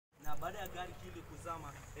baada ya gari hili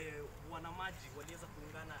kuzama, wanamaji waliweza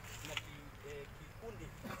kuungana na kikundi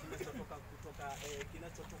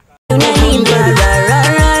kinachotoka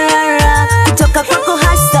kutoka kwako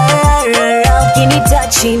hasara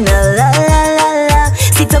ukinitachi na la la la la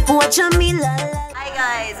sitakuacha mila. Hi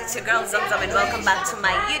guys, it's your girl Zamzam and welcome back to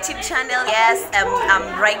my YouTube channel. Yes,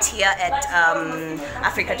 I'm right here at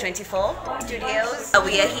Africa 24 Studios.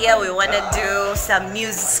 We are here, we want to do some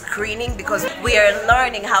news screening because we are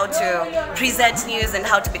learning how to present news and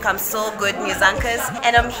how to become so good news anchors.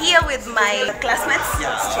 And I'm here with my classmates,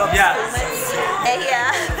 schoolmates. They're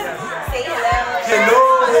here. Say hello.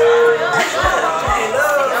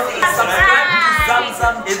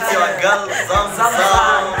 Zamzam. It's your girl Zamzam.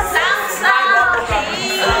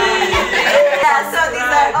 So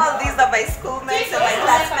these are my schoolmates and my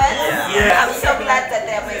classmates. Yeah. I'm so glad that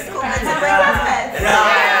they're my schoolmates and my classmates.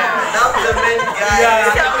 Now the main guy.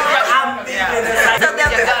 So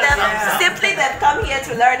they've come here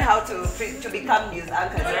to learn how to become news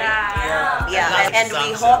anchors, right? Yeah. And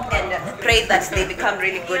we hope and pray that they become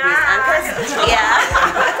really good news anchors. Yeah.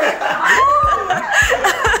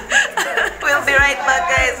 We'll be right back,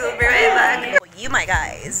 guys. We'll be right back. You, my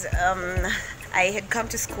guys. I had come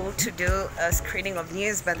to school to do a screening of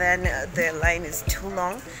news, but then the line is too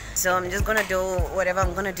long, so I'm just gonna do whatever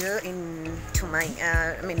I'm gonna do into my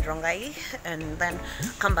Rongai, and then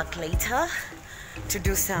come back later to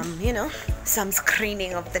do some, some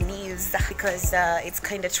screening of the news, because it's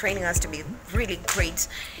kind of training us to be really great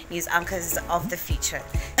news anchors of the future.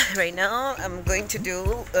 Right now I'm going to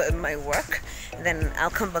do my work, then I'll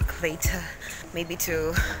come back later maybe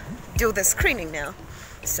to do the screening now.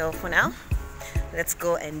 So for now, let's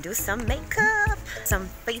go and do some makeup, some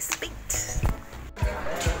face paint.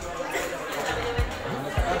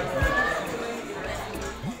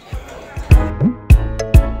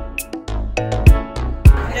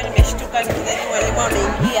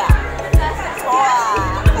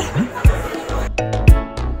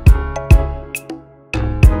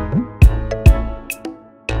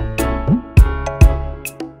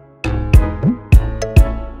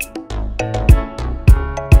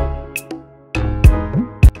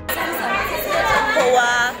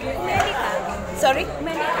 Sorry?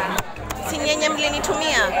 Sinyenye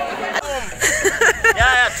mlinitumia.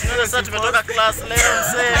 Tunaweza tumetoka class leo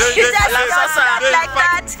mzee. You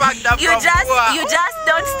just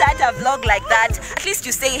don't start a vlog like that. At least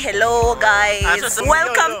you say hello, guys.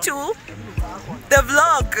 Welcome to the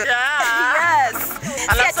vlog. Yeah.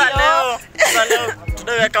 Yes.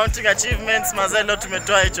 Today we are counting achievements. Mazelo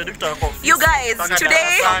tumetoa hicho kutoka kwa office. You guys,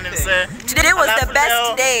 today was the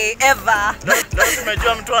best day ever. Leo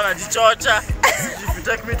tumejua mtu anajichocha. If you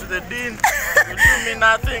take me to the dean, you do me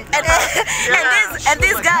nothing. And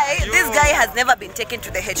this guy has never been taken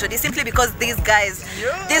to the HOD simply because these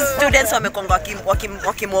students wamekonga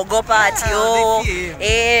wakimogopa ati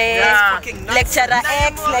lecturer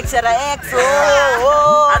X.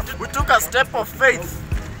 And we took a step of faith.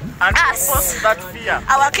 And us, that fear.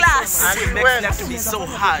 Our class. And we went to be so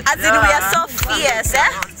hard. As in, we are so fierce,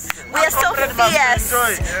 eh? We are so fierce.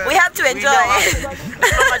 We have to enjoy.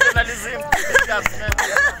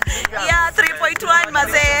 Yeah, 3.1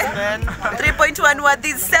 maze. 3.1 was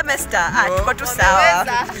this semester at Kotusawa.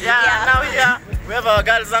 Yeah, now here we have our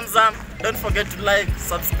girl Zamzam. Don't forget to like,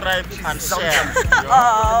 subscribe, and share.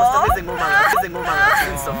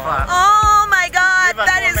 Oh my God,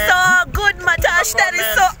 that is so good, Matash. That is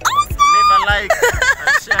so awesome. Leave a like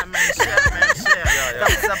and share, man.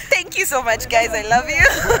 Thank you so much, guys. I love you.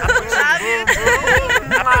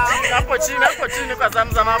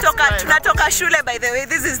 Tunatoka shule, by the way.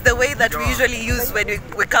 This is the way that we usually use when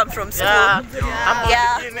we come from school. Yeah.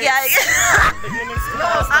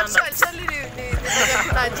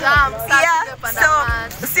 So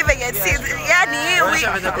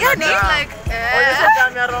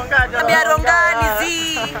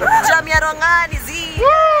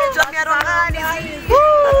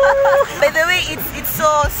by the way, it's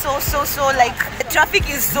so like the traffic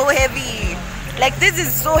is so heavy. Like this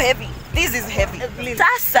is so heavy. This is heavy.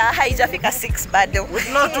 Sasa haijafika 6 bado. With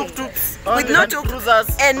no tuk-tuks. With no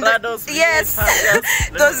tuk-tuks. And Prados, yes,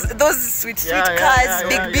 those sweet cars,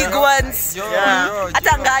 big ones.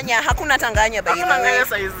 Atanganya, hakuna Tanganya by the way.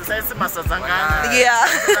 Sasa masazangana. Yeah.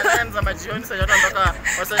 Sasa majioni sasa tunataka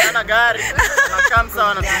wasanyana gari na kamsa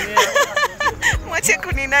wanatumia. Mwache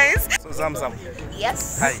kuni nice. So Zamzam.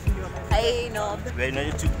 Yes. Hi. Hi, no. We're in a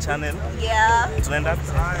YouTube channel. Yeah. Tunaenda.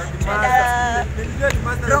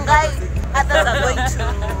 Rongai, others are going to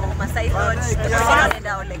Masai Lodge.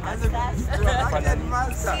 Wanaenda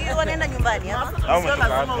wanaenda nyumbani hapa. Au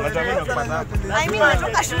umetoka? Unajua mimi nimetoka. I mean,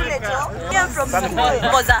 natoka shule tu. I'm from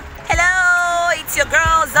school. Boza. Hello. It's your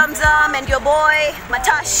girl Zamzam and your boy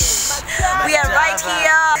Matash. We are right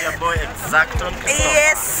here. Your boy Exacton.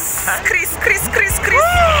 Yes, Chris. Say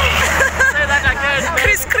that again.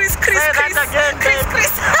 Chris.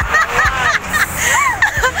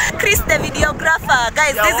 Chris the videographer,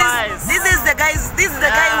 guys. This is the guy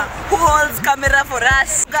who holds camera for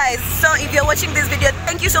us, guys. So if you're watching this video,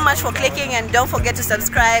 thank you so much for clicking, and don't forget to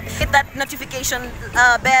subscribe, hit that notification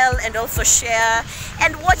bell, and also share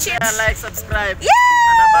and watch it. Like, subscribe. Yeah.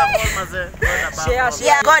 And above all, Maze, God above all.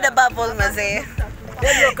 Yeah, God above all, Maze.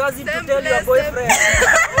 Tell your cousin to tell your boyfriend.